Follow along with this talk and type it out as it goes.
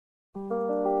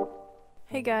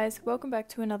Hey guys, welcome back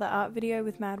to another art video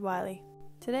with Mad WILY.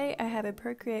 Today I have a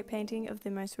Procreate painting of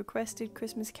the most requested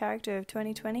Christmas character of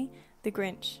 2020, the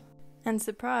Grinch. And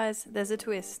surprise, there's a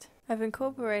twist. I've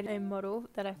incorporated a model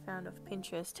that I found off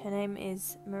Pinterest. Her name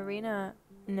is Marina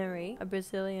Nuri, a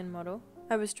Brazilian model.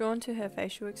 I was drawn to her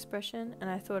facial expression and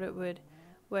I thought it would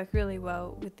work really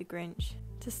well with the Grinch.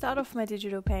 To start off my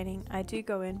digital painting, I do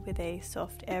go in with a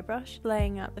soft airbrush,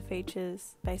 laying out the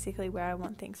features, basically where I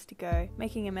want things to go,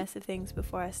 making a mess of things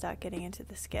before I start getting into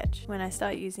the sketch. When I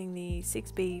start using the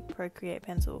 6B Procreate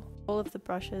pencil, all of the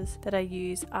brushes that I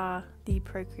use are the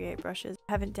Procreate brushes.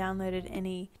 I haven't downloaded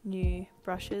any new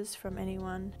brushes from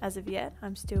anyone as of yet.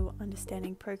 I'm still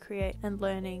understanding Procreate and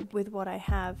learning with what I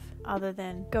have other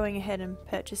than going ahead and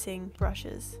purchasing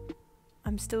brushes.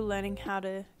 I'm still learning how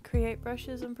to create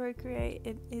brushes on Procreate.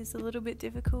 It is a little bit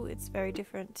difficult. It's very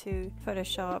different to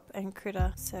Photoshop and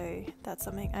Critter, so that's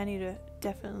something I need to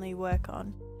definitely work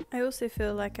on. I also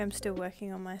feel like I'm still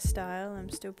working on my style.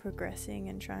 I'm still progressing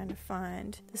and trying to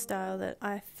find the style that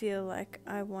I feel like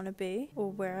I want to be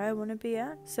or where I want to be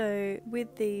at. So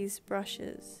with these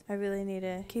brushes, I really need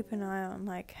to keep an eye on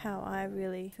like how I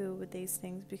really feel with these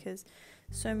things, because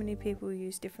so many people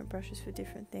use different brushes for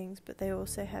different things, but they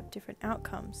also have different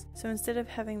outcomes. So instead of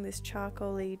having this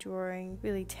charcoal-y drawing,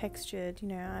 really textured,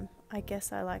 I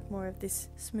guess I like more of this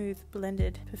smooth,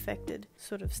 blended, perfected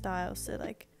sort of style. So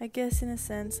like, I guess in a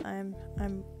sense, I'm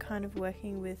kind of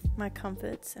working with my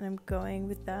comforts and I'm going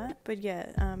with that. But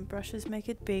yeah, brushes make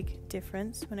a big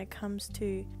difference when it comes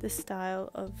to the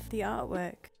style of the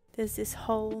artwork. There's this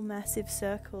whole massive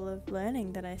circle of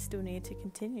learning that I still need to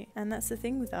continue. And that's the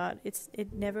thing with art,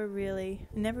 it never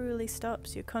really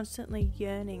stops. You're constantly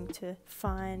yearning to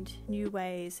find new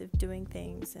ways of doing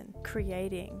things and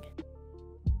creating.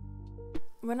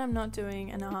 When I'm not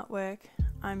doing an artwork,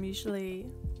 I'm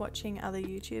usually watching other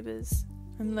YouTubers.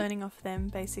 I'm learning off them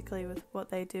basically with what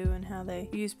they do and how they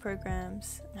use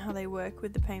programs, how they work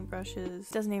with the paintbrushes.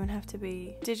 It doesn't even have to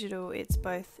be digital, it's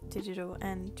both digital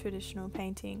and traditional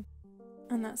painting.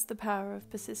 And that's the power of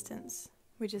persistence.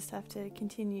 We just have to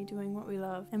continue doing what we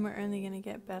love, and we're only going to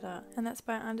get better. And that's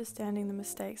by understanding the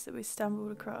mistakes that we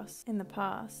stumbled across in the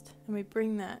past, and we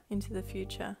bring that into the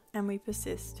future, and we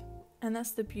persist. And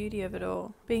that's the beauty of it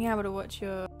all. Being able to watch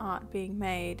your art being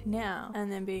made now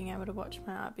and then being able to watch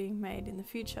my art being made in the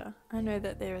future. I know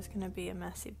that there is going to be a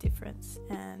massive difference,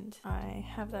 and I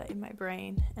have that in my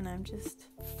brain, and I'm just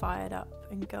fired up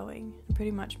and going. I'm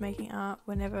pretty much making art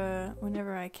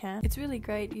whenever I can. It's really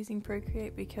great using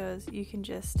Procreate because you can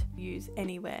just use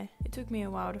anywhere. It took me a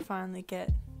while to finally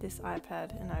get this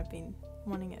iPad, and I've been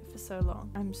wanting it for so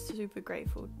long. I'm super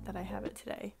grateful that I have it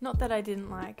today. Not that I didn't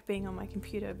like being on my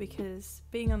computer, because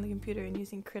being on the computer and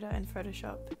using Critter and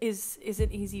Photoshop is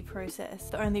an easy process.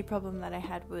 The only problem that I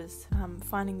had was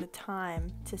finding the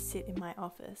time to sit in my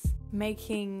office,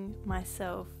 making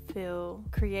myself feel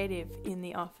creative in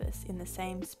the office, in the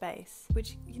same space,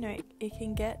 which, it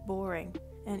can get boring.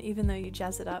 And even though you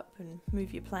jazz it up and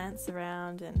move your plants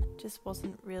around, and just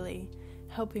wasn't really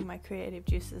helping my creative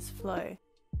juices flow.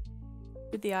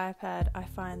 With the iPad, I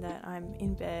find that I'm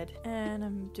in bed and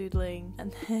I'm doodling,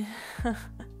 and then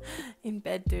in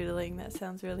bed doodling, that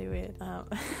sounds really weird.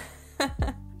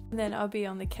 Then I'll be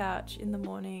on the couch in the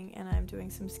morning and I'm doing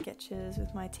some sketches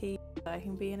with my tea. I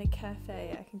can be in a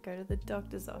cafe, I can go to the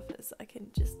doctor's office, I can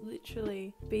just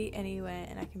literally be anywhere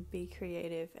and I can be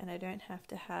creative, and I don't have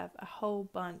to have a whole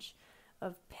bunch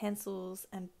of pencils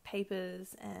and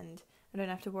papers, and I don't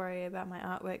have to worry about my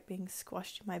artwork being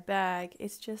squashed in my bag.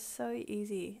 It's just so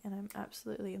easy, and I'm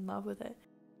absolutely in love with it.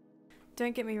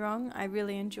 Don't get me wrong, I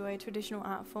really enjoy traditional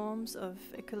art forms of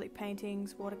acrylic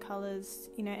paintings, watercolours,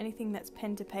 anything that's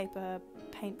pen to paper,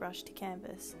 paintbrush to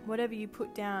canvas. Whatever you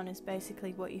put down is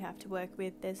basically what you have to work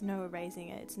with. There's no erasing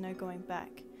it, it's no going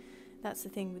back. That's the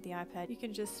thing with the iPad. You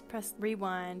can just press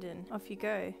rewind and off you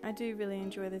go. I do really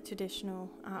enjoy the traditional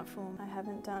art form. I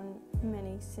haven't done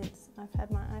many since I've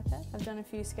had my iPad. I've done a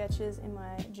few sketches in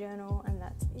my journal, and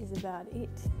that is about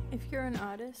it. If you're an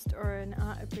artist or an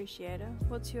art appreciator,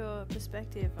 what's your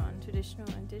perspective on traditional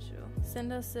and digital?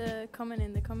 Send us a comment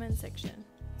in the comment section.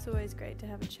 It's always great to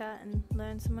have a chat and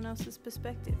learn someone else's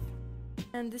perspective.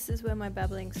 And this is where my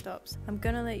babbling stops. I'm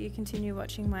gonna let you continue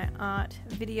watching my art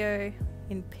video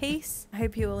in peace. I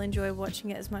hope you all enjoy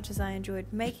watching it as much as I enjoyed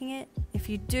making it. If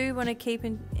you do want to keep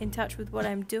in touch with what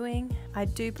I'm doing, I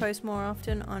do post more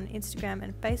often on Instagram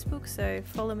and Facebook, so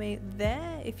follow me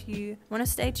there if you want to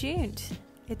stay tuned.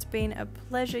 It's been a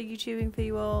pleasure YouTubing for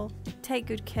you all. Take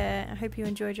good care. I hope you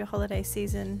enjoyed your holiday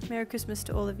season. Merry Christmas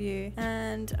to all of you,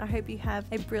 and I hope you have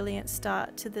a brilliant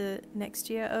start to the next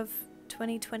year of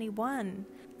 2021.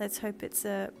 let's hope it's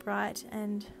a bright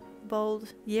and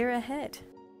bold year ahead.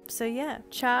 So yeah,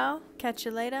 ciao, catch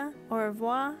you later, au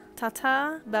revoir,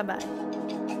 ta-ta, bye-bye.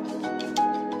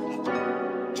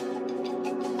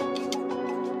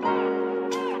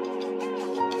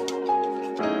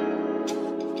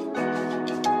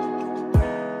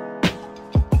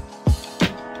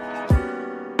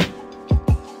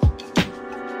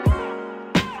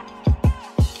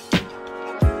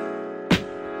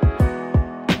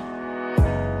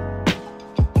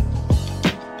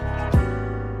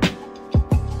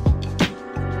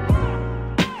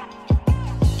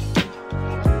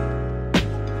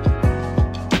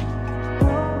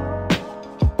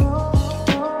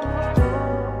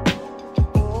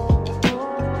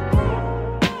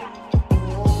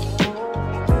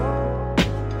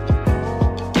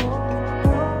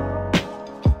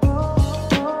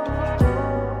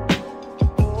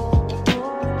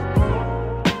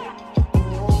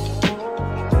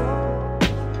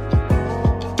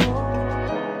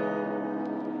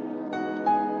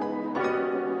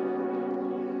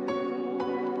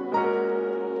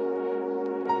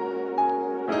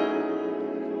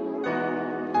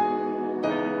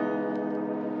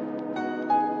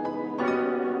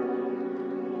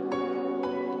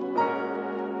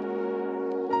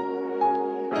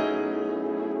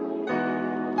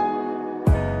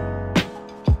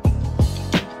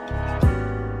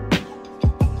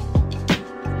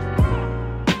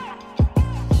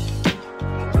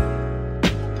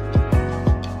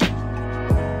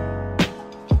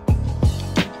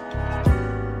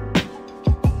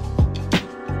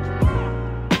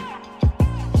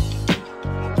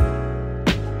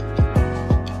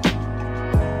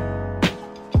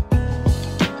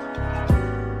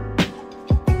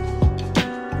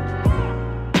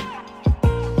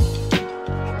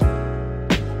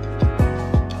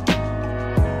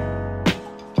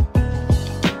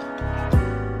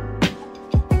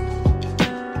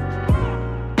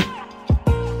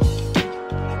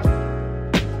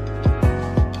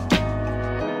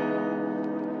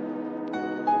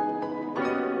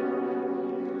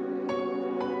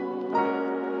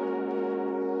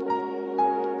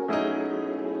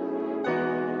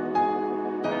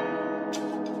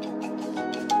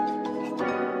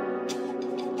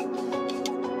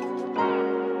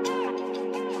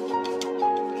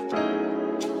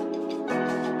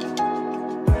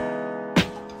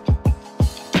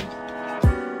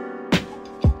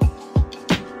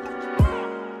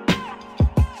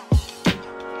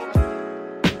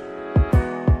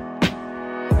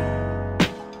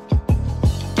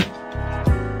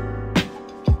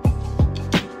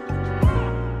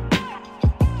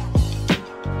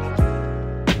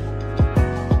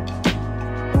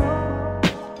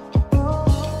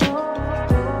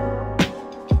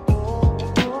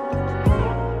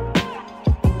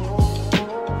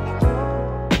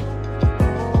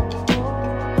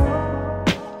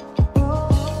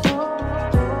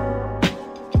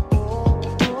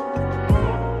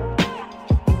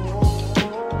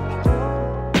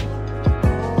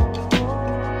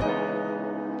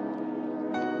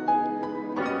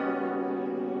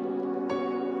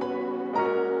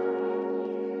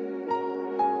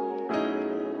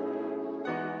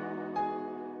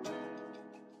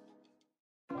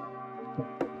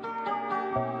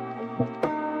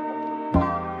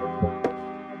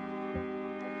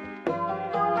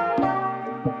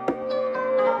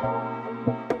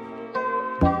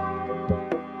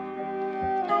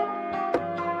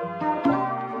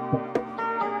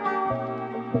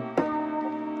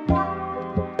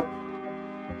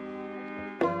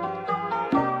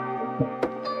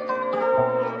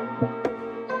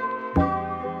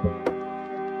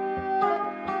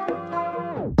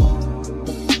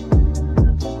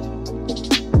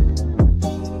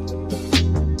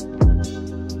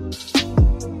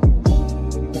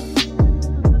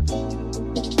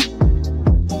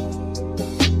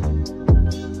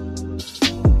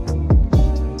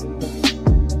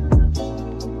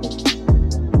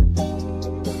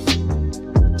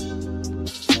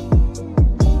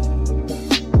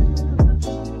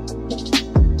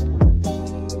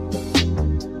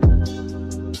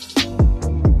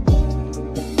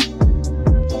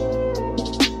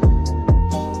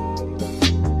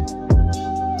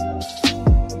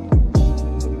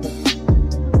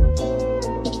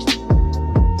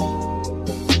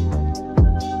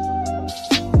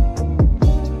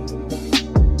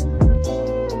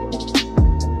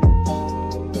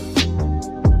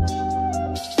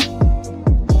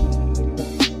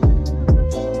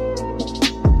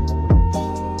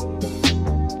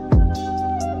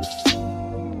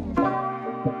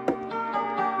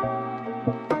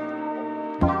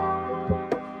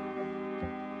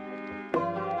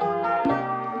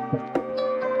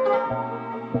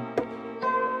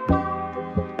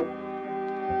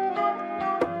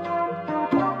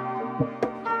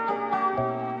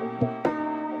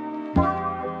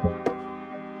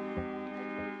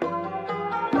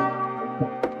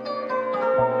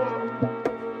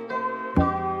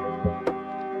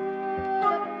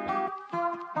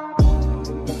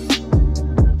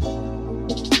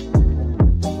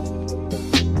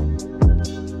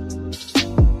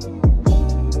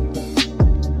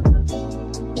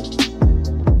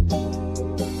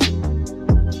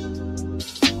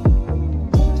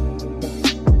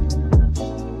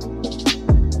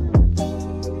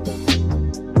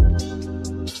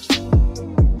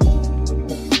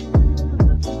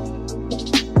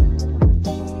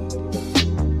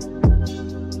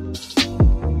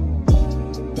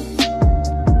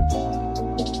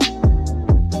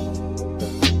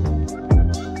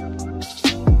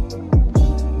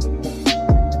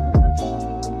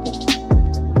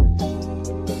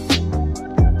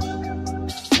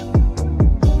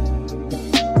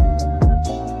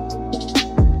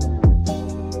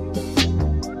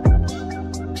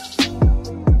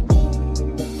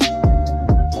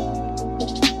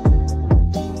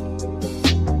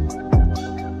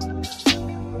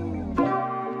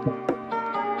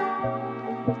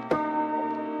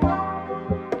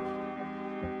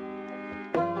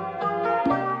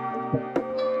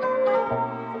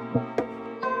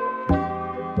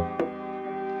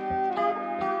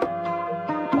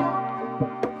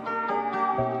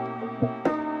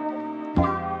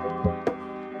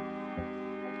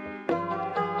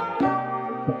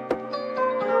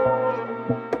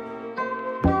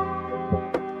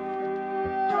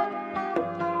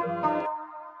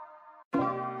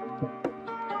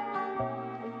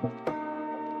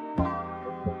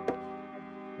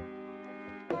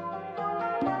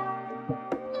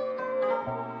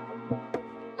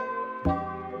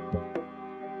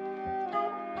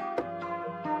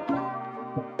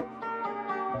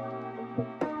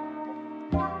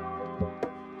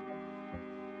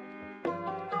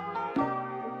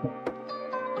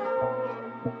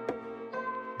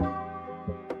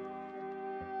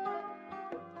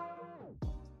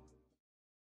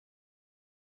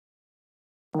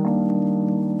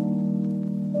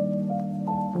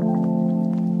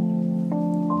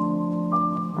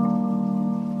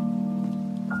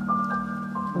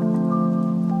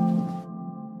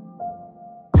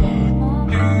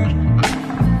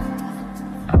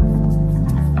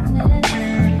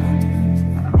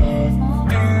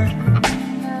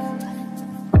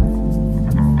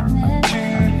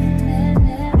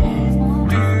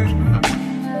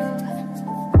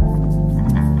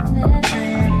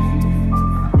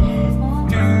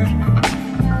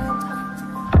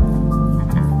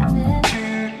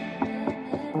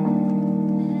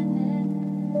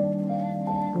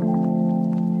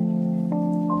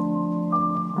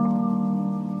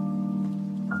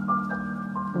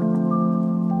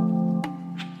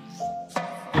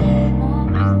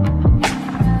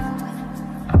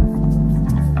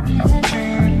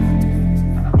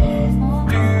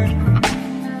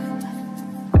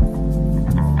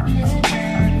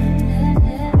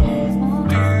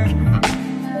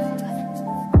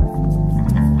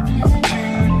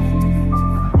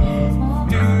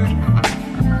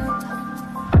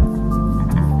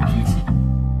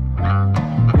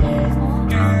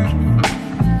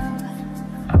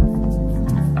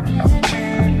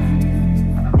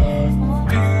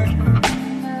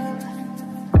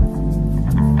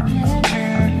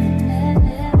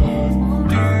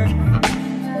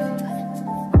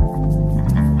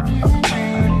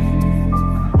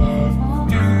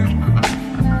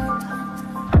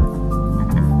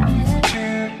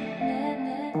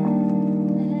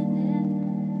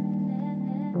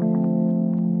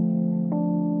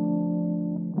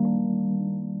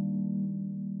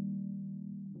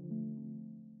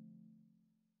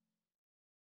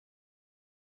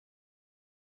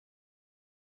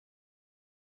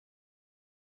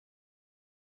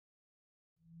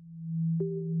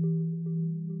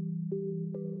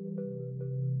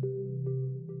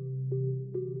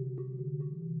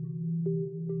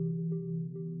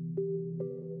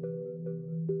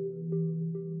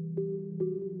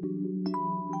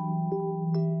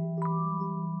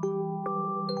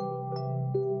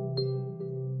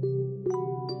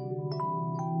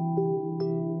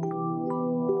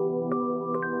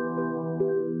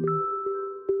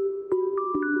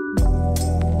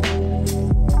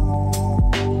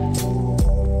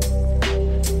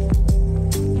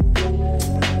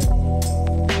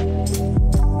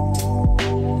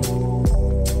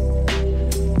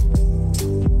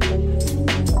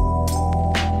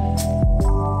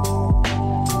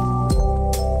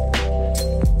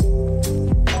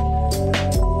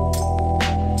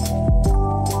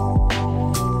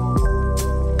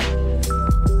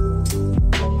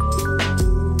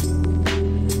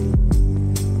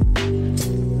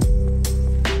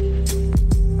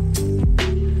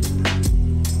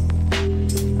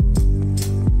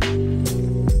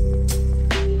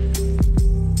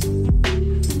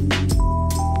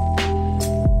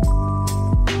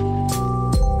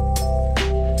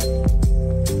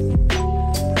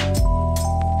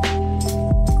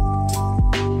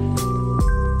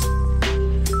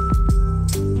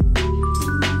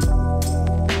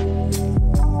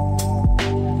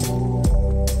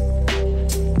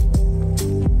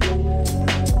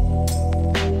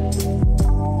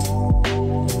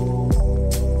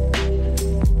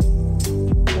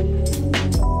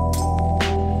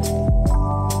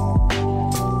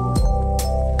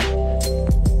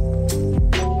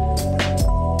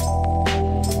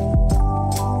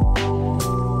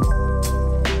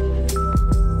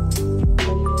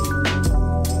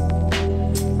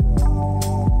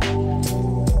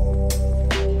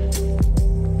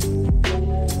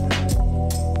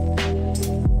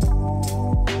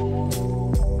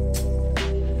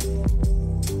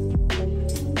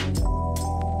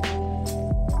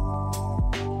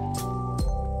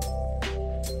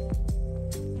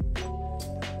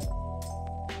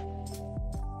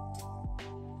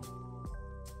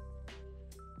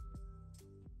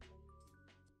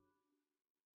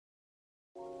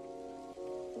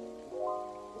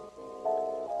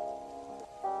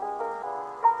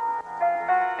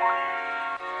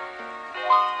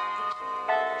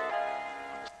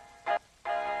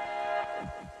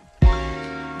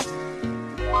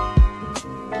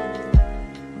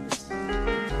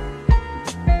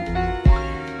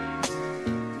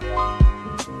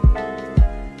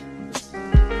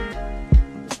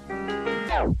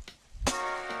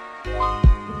 Bye.